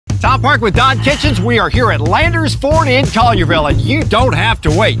Tom Park with Don Kitchens. We are here at Landers Ford in Collierville, and you don't have to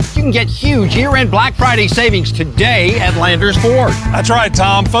wait. You can get huge year-end Black Friday savings today at Landers Ford. That's right,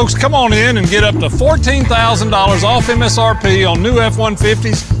 Tom. Folks, come on in and get up to $14,000 off MSRP on new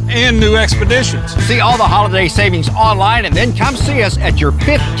F-150s and new Expeditions. See all the holiday savings online, and then come see us at your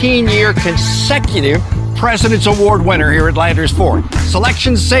 15-year consecutive President's Award winner here at Landers Ford.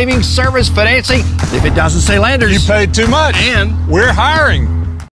 Selection, savings, service, financing. If it doesn't say Landers, you paid too much. And we're hiring.